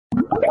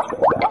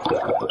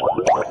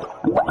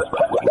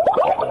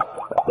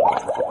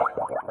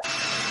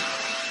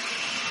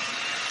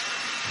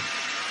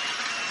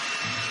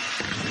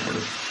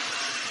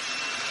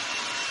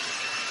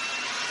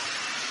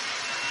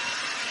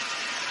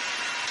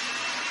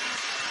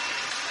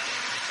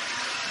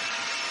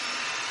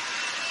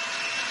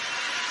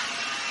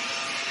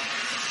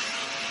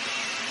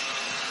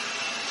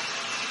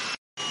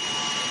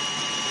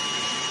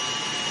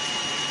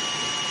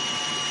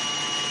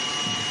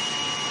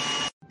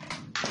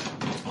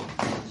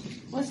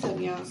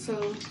y'all.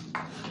 So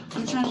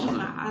I'm trying to put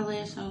my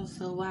eyelash on.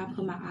 So while I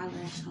put my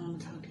eyelash on, I'm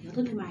gonna talk to you.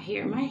 Look at my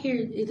hair. My hair,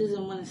 it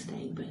doesn't want to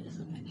stay, but it's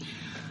okay.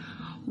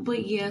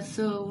 But yeah,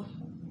 so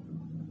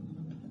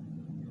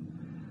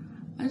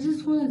I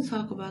just want to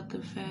talk about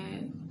the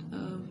fact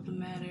of the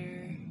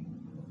matter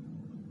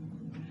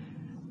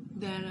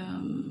that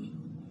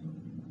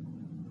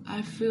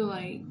I feel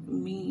like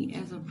me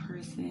as a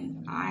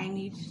person, I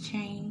need to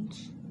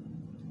change.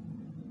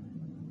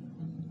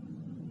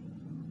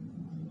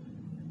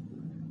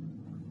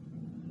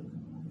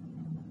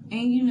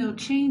 And you know,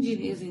 changing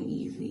isn't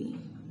easy.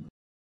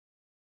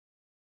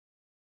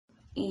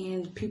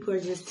 And people are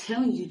just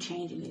telling you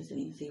changing isn't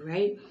easy,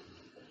 right?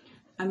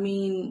 I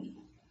mean,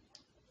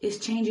 is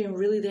changing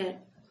really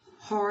that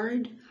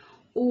hard?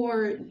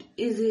 Or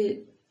is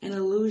it an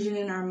illusion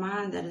in our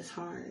mind that it's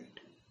hard?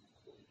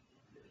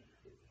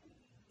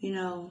 You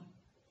know,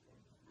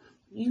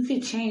 you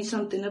could change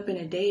something up in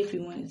a day if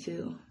you wanted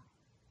to.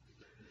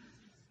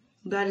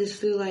 But I just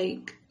feel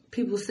like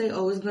people say,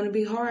 oh, it's going to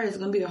be hard. It's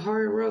going to be a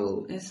hard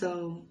road. And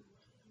so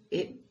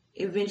it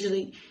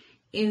eventually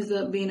ends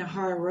up being a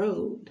hard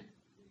road.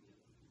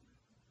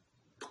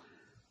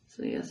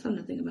 So yeah, something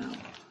to think about.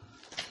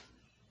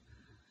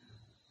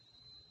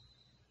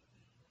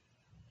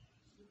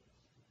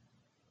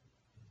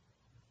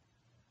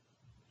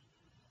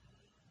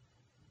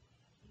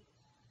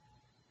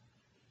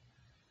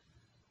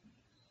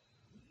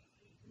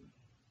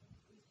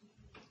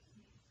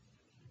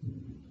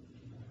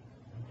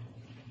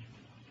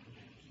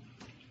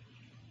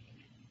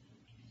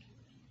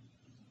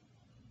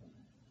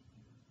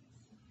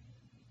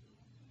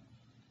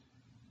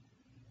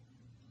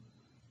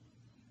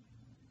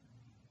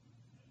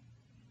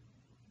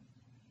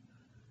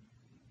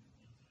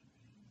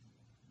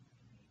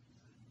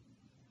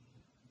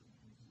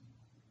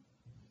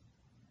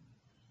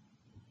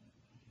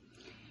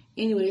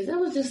 Anyways, that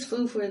was just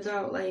food for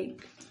thought.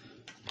 Like,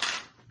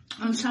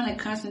 I'm trying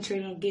to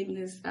concentrate on getting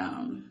this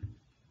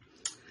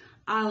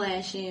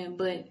eyelash in,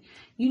 but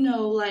you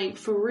know, like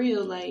for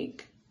real,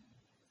 like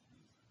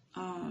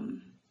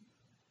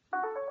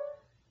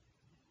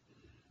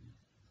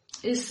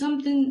it's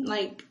something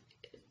like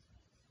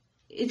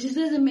it just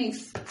doesn't make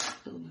sense.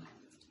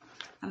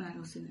 I'm not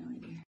gonna sit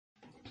down right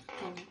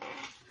there.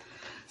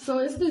 So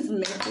it's this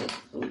method.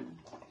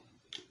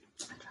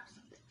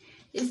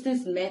 It's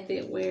this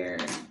method where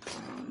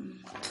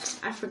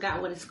I forgot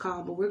what it's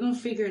called, but we're gonna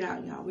figure it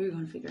out, y'all. We're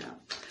gonna figure it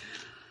out.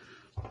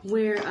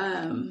 Where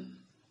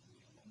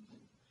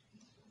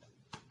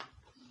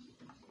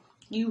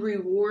you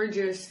reward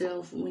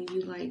yourself when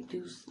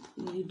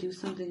you do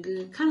something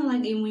good. Kind of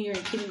like even when you're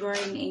in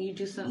kindergarten and you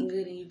do something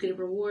good and you get a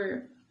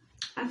reward.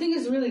 I think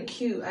it's really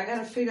cute. I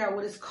gotta figure out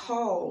what it's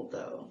called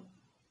though.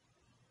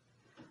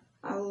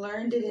 I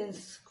learned it in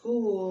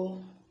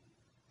school.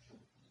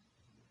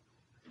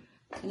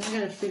 And I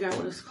gotta figure out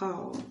what it's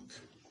called.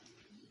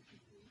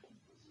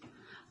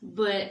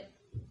 But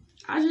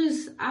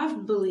I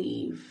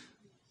believe,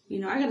 you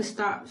know, I gotta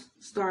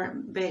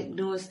start back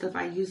doing stuff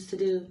I used to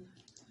do.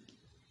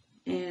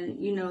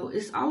 And, you know,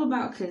 it's all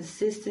about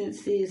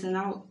consistencies and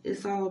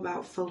it's all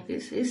about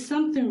focus. It's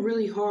something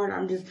really hard.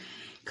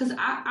 Cause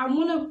I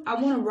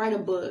wanna write a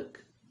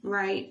book,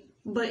 right?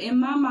 But in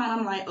my mind,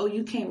 I'm like, oh,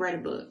 you can't write a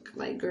book.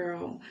 Like,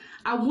 girl,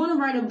 I wanna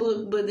write a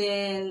book, but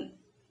then,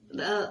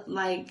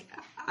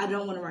 I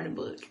don't want to write a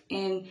book.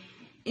 And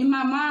in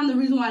my mind, the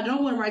reason why I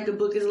don't want to write the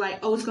book is like,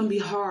 oh, it's going to be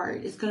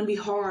hard. It's going to be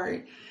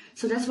hard.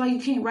 So that's why you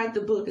can't write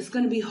the book. It's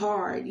going to be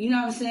hard. You know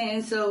what I'm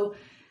saying? So,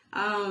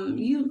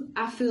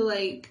 I feel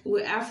like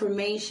with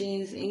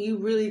affirmations and you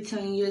really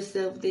telling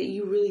yourself that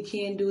you really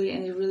can do it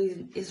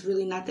and it's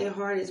really not that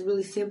hard. It's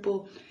really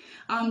simple.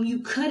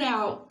 You cut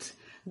out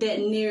that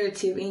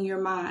narrative in your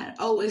mind.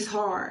 Oh, it's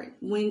hard.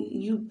 When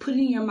you put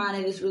in your mind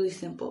that it's really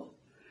simple.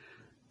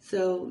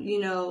 So,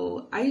 you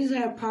know, I used to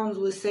have problems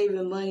with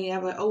saving money.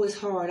 I'm like, oh, it's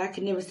hard. I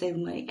can never save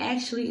money.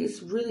 Actually,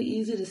 it's really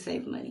easy to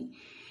save money.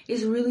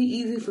 It's really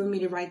easy for me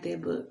to write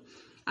that book.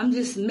 I'm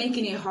just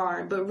making it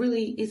hard, but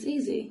really, it's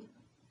easy.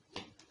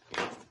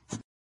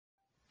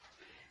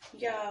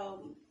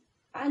 Y'all,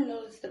 what I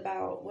noticed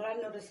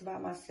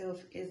about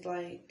myself is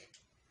like,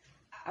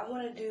 I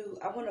want to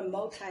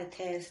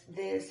multitask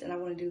this and I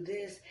want to do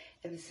this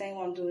at the same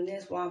while I'm doing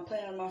this. While I'm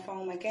playing on my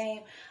phone, my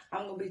game,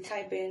 I'm going to be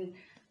typing.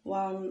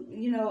 Well,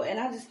 you know, and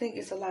I just think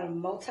it's a lot of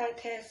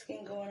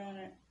multitasking going on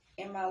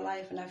in my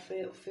life, and I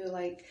feel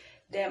like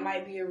that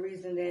might be a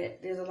reason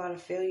that there's a lot of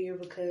failure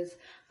because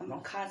I'm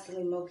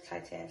constantly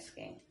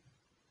multitasking.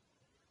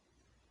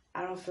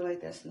 I don't feel like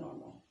that's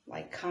normal,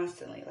 like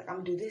constantly. Like I'm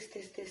gonna do this,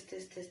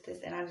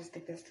 and I just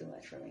think that's too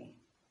much for me.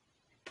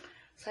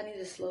 So I need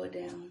to slow it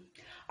down.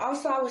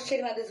 Also, I was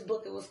checking out this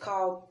book. It was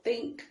called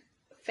Think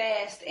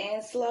Fast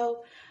and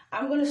Slow.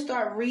 I'm going to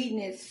start reading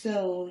it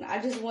soon.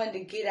 I just wanted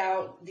to get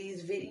out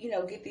these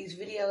get these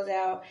videos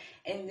out,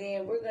 and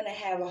then we're going to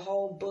have a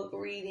whole book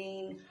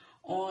reading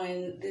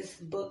on this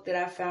book that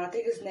I found. I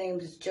think his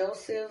name is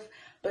Joseph,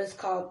 but it's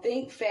called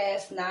Think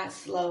Fast, Not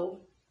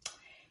Slow.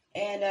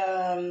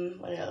 And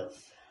what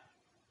else?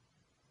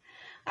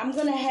 I'm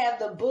gonna have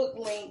the book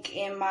link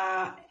on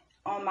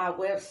my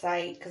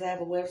website, because I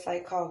have a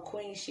website called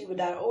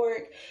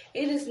queensheba.org.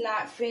 It is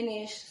not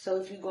finished, so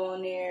if you go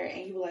on there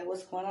and you be like,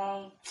 what's going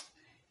on?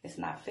 It's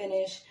not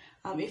finished.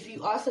 If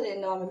you also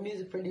didn't know, I'm a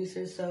music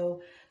producer,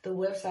 so the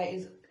website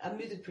is a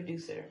music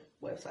producer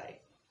website.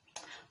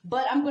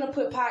 But I'm going to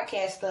put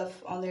podcast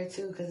stuff on there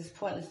too, because it's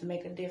pointless to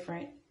make a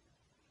different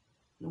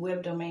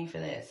web domain for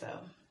that. So, all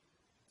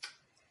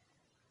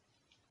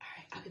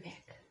right, I'll be back.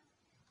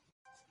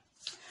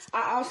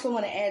 I also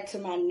want to add to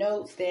my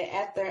notes that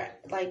after,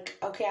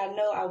 I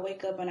know I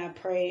wake up and I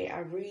pray, I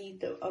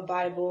read a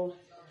Bible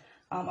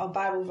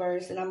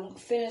verse, and I'm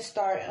finna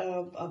start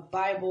a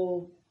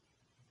Bible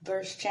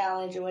verse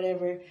challenge or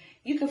whatever.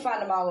 You can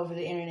find them all over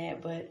the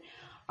internet, but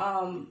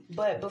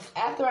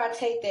after I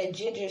take that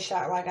ginger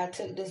shot like I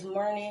took this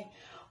morning,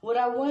 what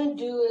I want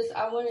to do is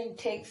I want to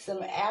take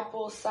some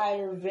apple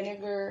cider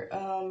vinegar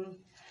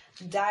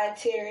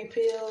dietary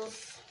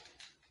pills,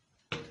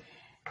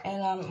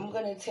 and I'm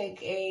going to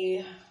take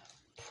a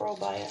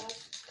probiotic.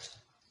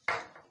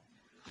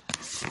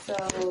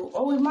 So,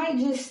 or we might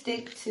just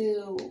stick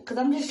to, because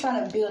I'm just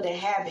trying to build a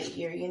habit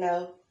here, you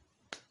know.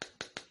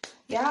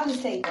 Yeah, I'll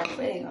just take that,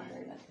 but it ain't going to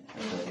hurt nothing.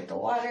 I'm going to get the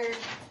water.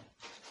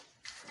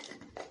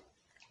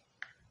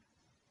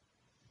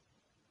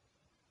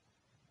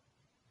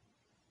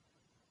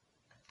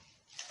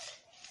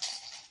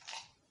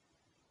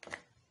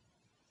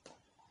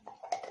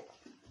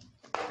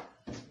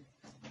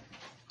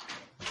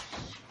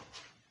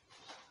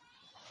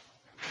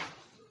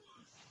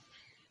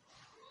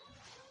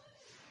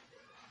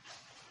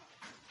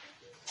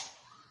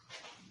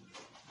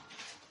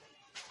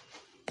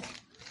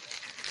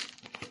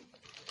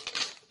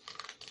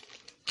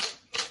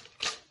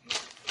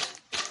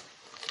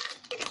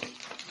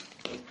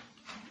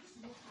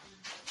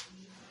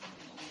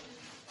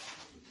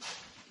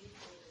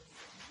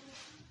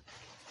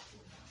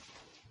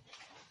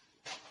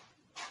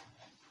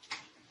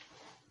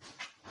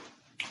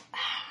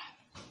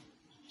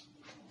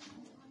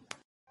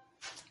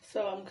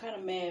 So I'm kind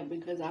of mad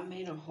because I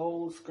made a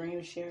whole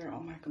screen share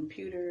on my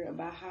computer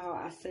about how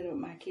I set up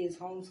my kids'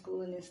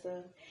 homeschooling and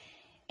stuff,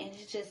 and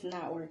it's just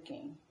not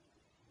working.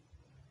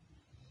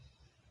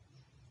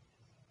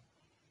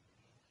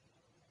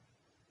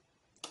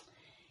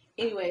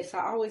 Anyway, so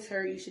I always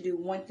heard you should do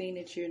one thing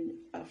that you're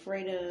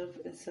afraid of,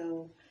 and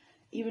so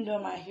even though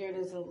my hair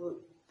doesn't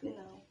look, it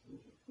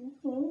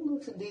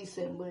looks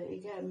decent, but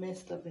it got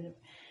messed up in it.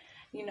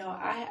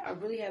 I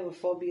really have a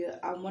phobia.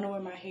 I want to wear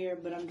my hair,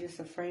 but I'm just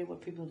afraid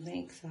what people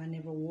think, so I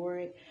never wore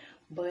it.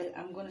 But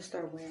I'm going to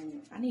start wearing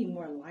it. I need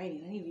more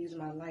lighting. I need to use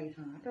my light,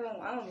 huh?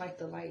 I don't like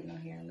the lighting on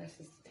here unless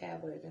it's the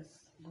tablet that's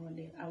going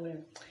in.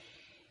 Whatever.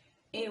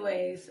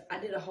 Anyways, I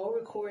did a whole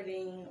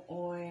recording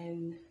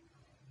on,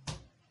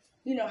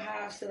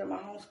 how I set up my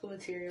homeschool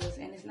materials,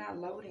 and it's not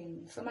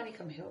loading. Somebody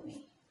come help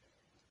me.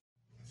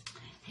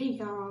 Hey,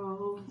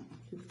 y'all.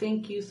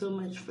 Thank you so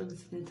much for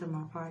listening to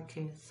my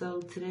podcast. So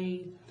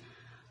today,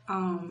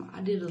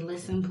 I did a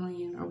lesson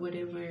plan or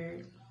whatever,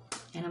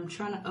 and I'm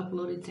trying to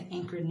upload it to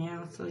Anchor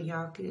now so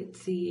y'all could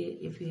see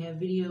it. If you have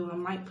video, I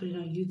might put it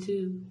on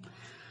YouTube.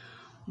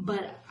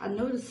 But I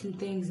noticed some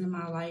things in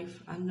my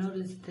life. I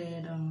noticed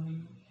that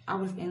I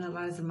was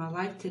analyzing my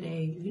life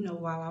today,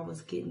 while I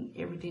was getting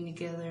everything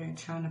together and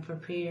trying to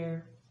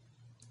prepare.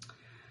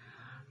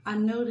 I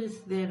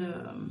noticed that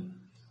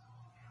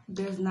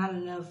there's not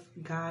enough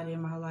God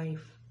in my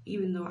life.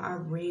 Even though I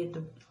read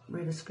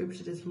a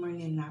scripture this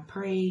morning and I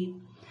prayed,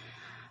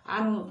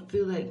 I don't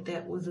feel like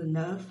that was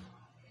enough.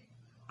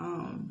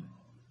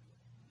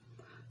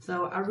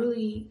 So I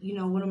really,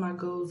 one of my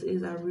goals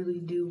is I really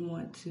do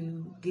want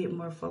to get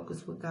more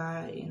focused with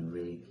God and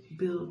really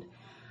build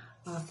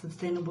a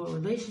sustainable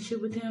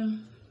relationship with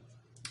Him,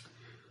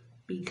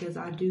 because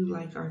I do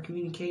like our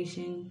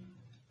communication.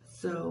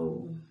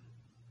 So,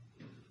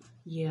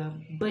 yeah.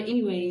 But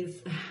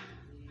anyways,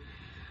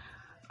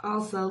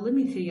 also, let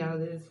me tell y'all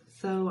this.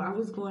 So I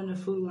was going to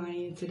Food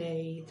Lion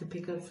today to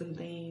pick up some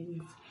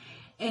things,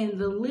 and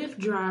the Lyft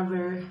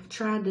driver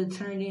tried to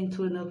turn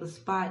into another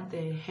spot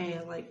that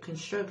had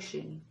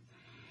construction.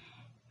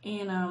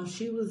 And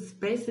she was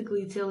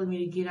basically telling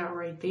me to get out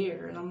right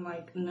there. And I'm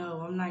like,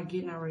 no, I'm not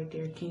getting out right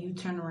there. Can you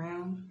turn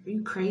around? Are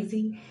you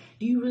crazy?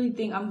 Do you really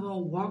think I'm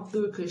going to walk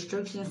through a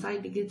construction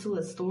site to get to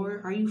a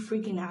store? Are you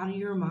freaking out of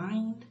your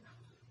mind?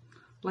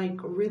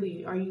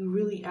 Really, are you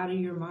really out of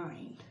your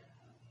mind?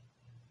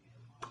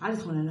 I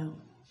just want to know.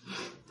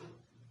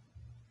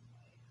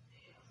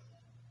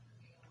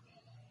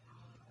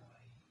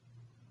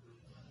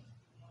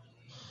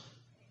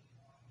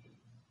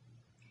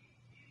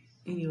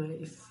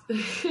 Anyways,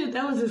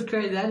 that was just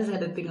crazy. I just had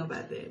to think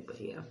about that, but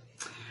yeah.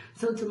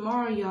 So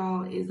tomorrow,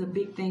 y'all, is a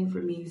big thing for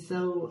me.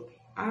 So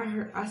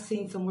I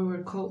seen somewhere where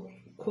a quote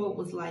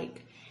was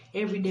like,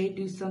 every day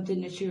do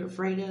something that you're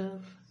afraid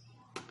of.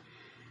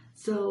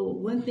 So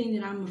one thing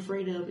that I'm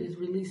afraid of is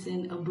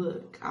releasing a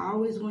book. I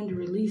always wanted to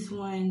release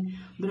one,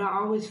 but I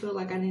always felt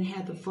like I didn't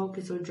have the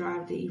focus or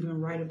drive to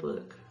even write a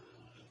book.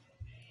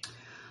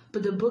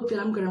 But the book that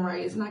I'm going to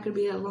write is not going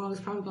to be that long. It's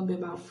probably going to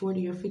be about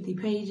 40 or 50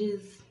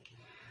 pages.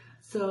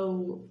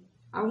 So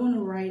I want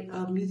to write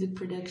a music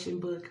production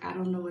book. I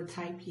don't know what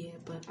type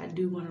yet, but I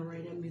do want to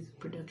write a music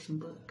production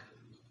book.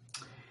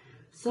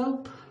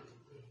 Soap.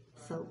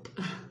 So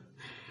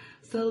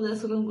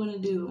that's what I'm going to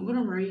do. I'm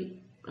going to write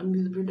a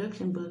music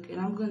production book, and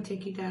I'm going to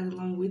take you guys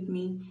along with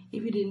me.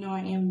 If you didn't know,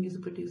 I am a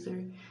music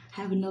producer.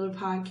 I have another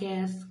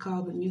podcast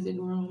called The Music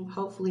Room.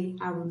 Hopefully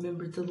I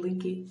remember to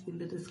link it in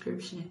the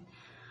description.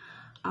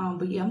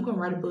 But yeah, I'm going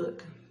to write a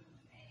book.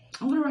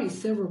 I'm going to write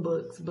several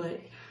books, but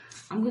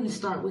I'm going to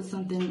start with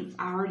something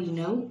I already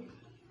know,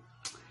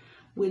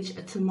 which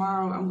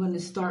tomorrow I'm going to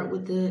start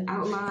with the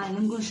outline.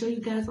 I'm going to show you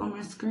guys on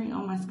my screen.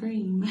 I'm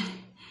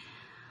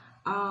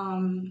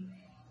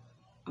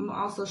going to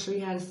also show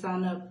you how to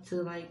sign up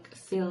to like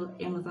sell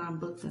Amazon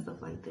books and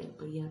stuff like that.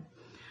 But yeah,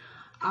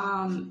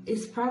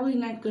 it's probably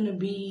not going to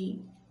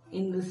be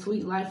in the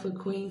Sweet Life of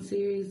Queen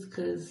series,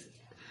 because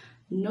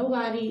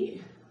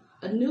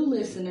a new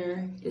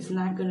listener is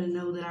not going to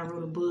know that I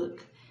wrote a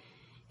book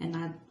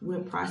and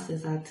what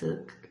process I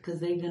took, because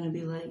they're going to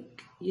be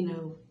like,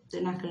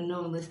 they're not going to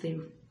know unless they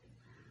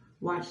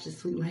watch the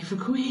Sweet Life of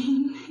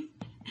Queen.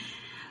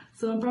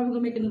 So I'm probably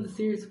going to make another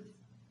series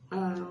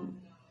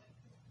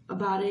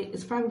about it.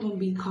 It's probably going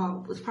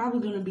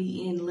to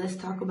be in Let's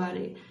Talk About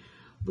It,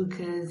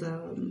 because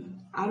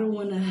I don't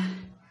want to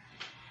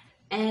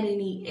add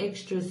any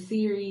extra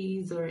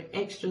series or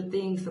extra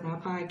things to my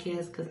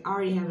podcast, because I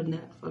already have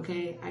enough,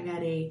 okay? I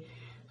got a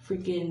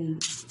freaking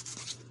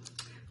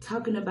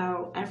talking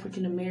about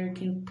African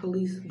American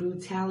police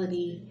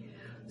brutality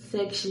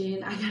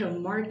section. I got a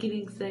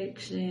marketing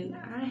section.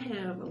 I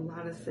have a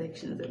lot of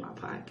sections in my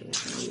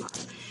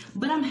podcast,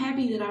 but I'm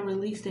happy that I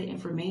released that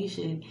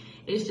information.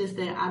 It's just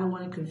that I don't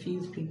want to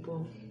confuse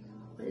people.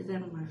 What is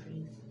that on my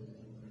face?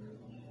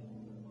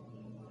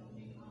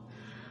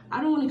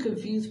 I don't want to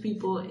confuse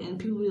people, and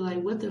people be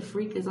like, what the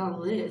freak is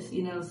all this?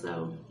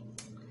 So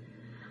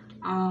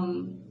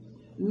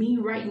me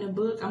writing a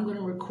book, I'm going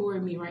to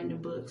record me writing a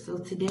book. So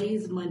today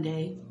is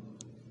Monday.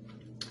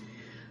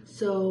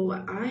 So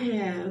I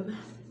have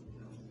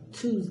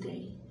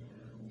Tuesday,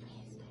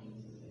 Wednesday,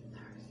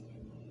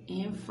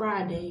 Thursday, and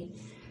Friday.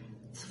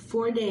 It's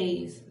 4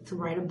 days to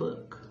write a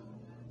book.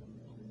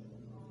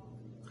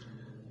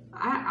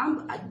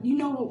 I'm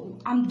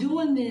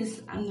doing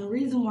this, and the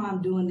reason why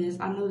I'm doing this,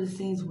 I know this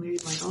seems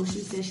weird, like, oh, she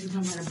said she's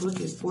going to write a book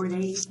in 4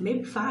 days,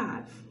 maybe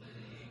 5.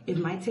 It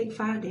might take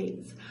 5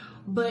 days.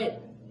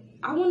 But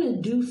I want to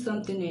do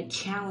something that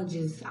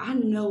challenges. I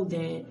know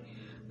that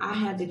I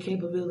have the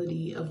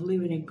capability of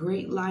living a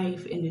great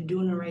life and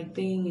doing the right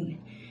thing and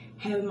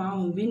having my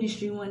own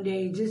ministry one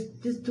day,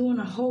 just doing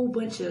a whole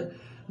bunch of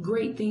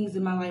great things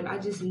in my life. I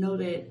just know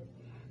that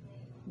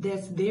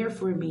that's there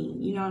for me.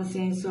 You know what I'm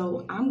saying?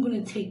 So I'm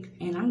going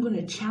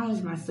to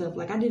challenge myself.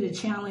 Like I did a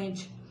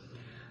challenge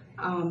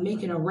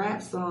making a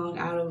rap song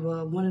out of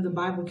one of the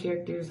Bible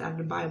characters out of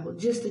the Bible,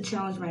 just to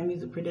challenge my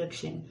music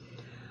production.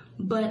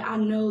 But I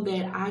know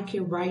that I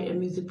can write a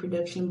music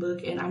production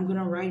book, and I'm going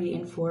to write it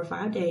in 4 or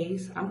 5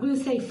 days. I'm going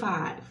to say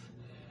 5.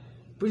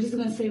 We're just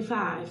going to say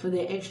 5 for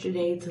the extra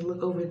day to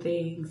look over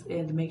things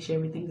and to make sure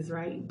everything is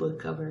right, book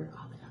cover,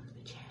 all that other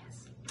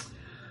jazz.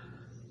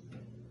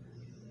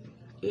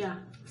 Yeah.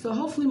 So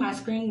hopefully my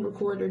screen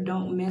recorder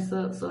don't mess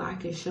up so I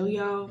can show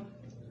y'all.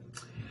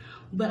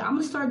 But I'm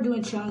going to start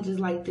doing challenges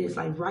like this,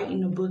 like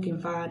writing a book in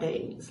 5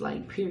 days,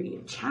 like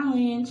period.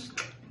 Challenge.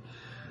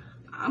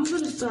 I'm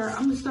gonna start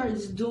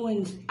just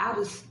doing out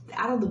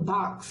of the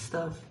box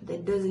stuff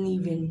that doesn't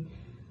even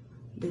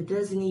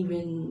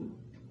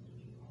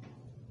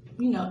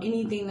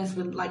anything that's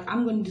like,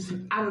 I'm gonna do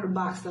some out of the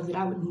box stuff that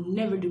I would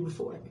never do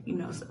before,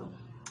 so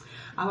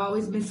I've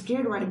always been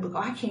scared to write a book. Oh,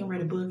 I can't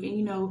write a book.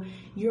 And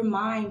your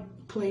mind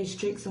plays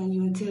tricks on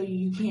you and tell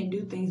you can't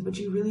do things, but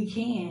you really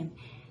can.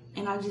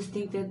 And I just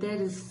think that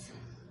is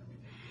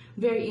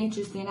very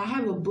interesting. I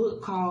have a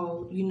book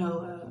called,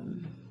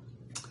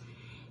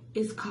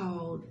 it's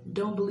called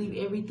Don't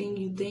Believe Everything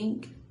You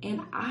Think.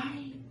 And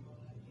I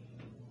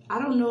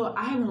don't know,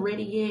 I haven't read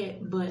it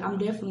yet, but I'm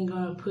definitely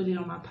going to put it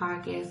on my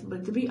podcast.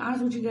 But to be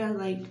honest with you guys,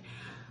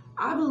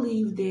 I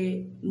believe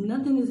that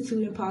nothing is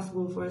too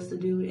impossible for us to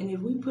do. And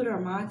if we put our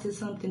mind to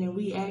something and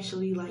we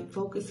actually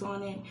focus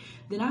on it,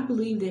 then I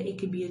believe that it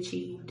could be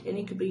achieved, and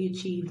it could be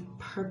achieved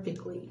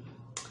perfectly.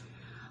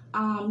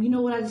 You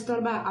know what I just thought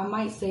about? I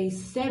might say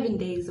 7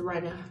 days to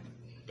write an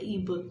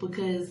ebook,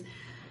 because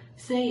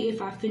say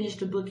if I finished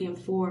the book in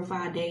 4 or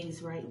 5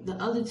 days, right? The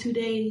other 2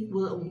 days,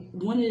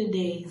 one of the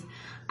days,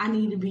 I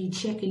need to be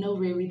checking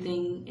over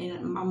everything,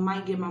 and I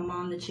might get my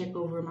mom to check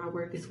over my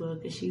work as well,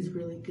 because she's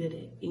really good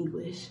at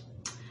English.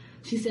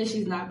 She says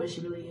she's not, but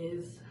she really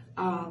is.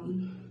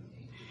 And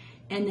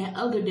that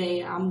other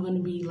day, I'm going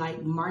to be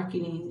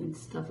marketing and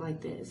stuff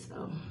like that.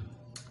 So,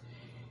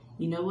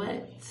 you know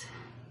what?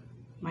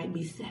 Might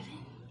be 7.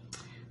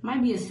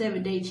 Might be a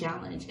 7-day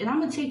challenge. And I'm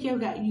going to take care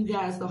of you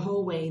guys the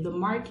whole way. The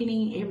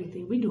marketing,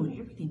 everything. We're doing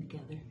everything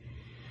together.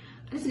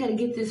 I just got to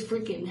get this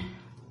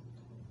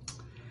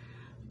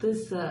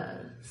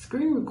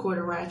screen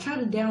recorder right. I tried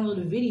to download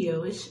a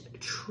video. It's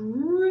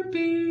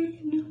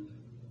tripping.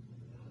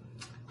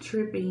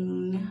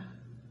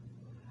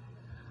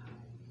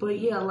 But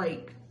yeah,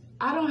 like,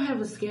 I don't have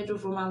a schedule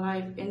for my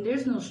life, and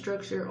there's no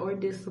structure or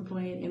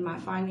discipline in my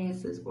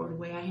finances or the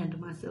way I handle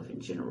myself in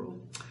general.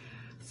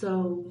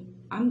 So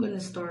I'm going to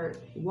start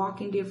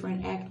walking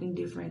different, acting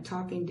different,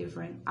 talking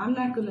different. I'm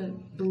not going to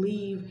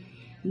believe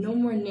no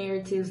more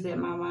narratives that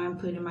my mind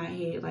put in my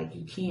head, like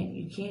you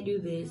can't do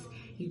this,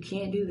 you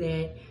can't do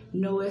that.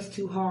 No, it's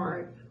too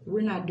hard.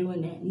 We're not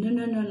doing that.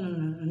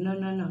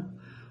 No.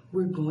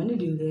 We're going to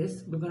do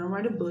this. We're going to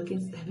write a book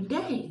in 7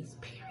 days.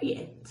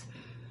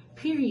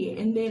 Period.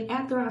 And then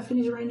after I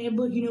finish writing that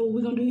book, you know what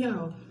we're going to do,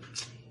 y'all?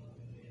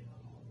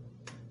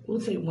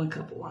 We'll take 1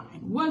 cup of wine.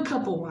 1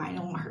 cup of wine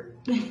don't hurt.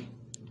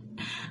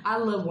 I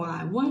love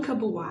wine. 1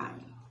 cup of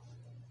wine.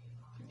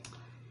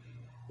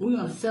 We're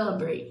going to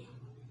celebrate.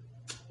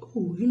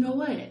 Ooh, you know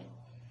what?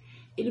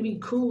 It'd be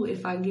cool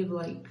if I give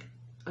like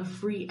a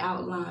free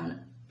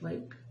outline,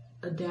 like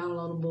a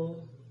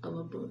downloadable of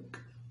a book.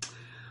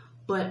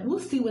 But we'll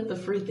see what the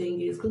free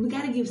thing is, because we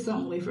got to give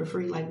something away for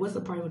free. Like, what's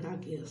a party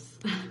without gifts?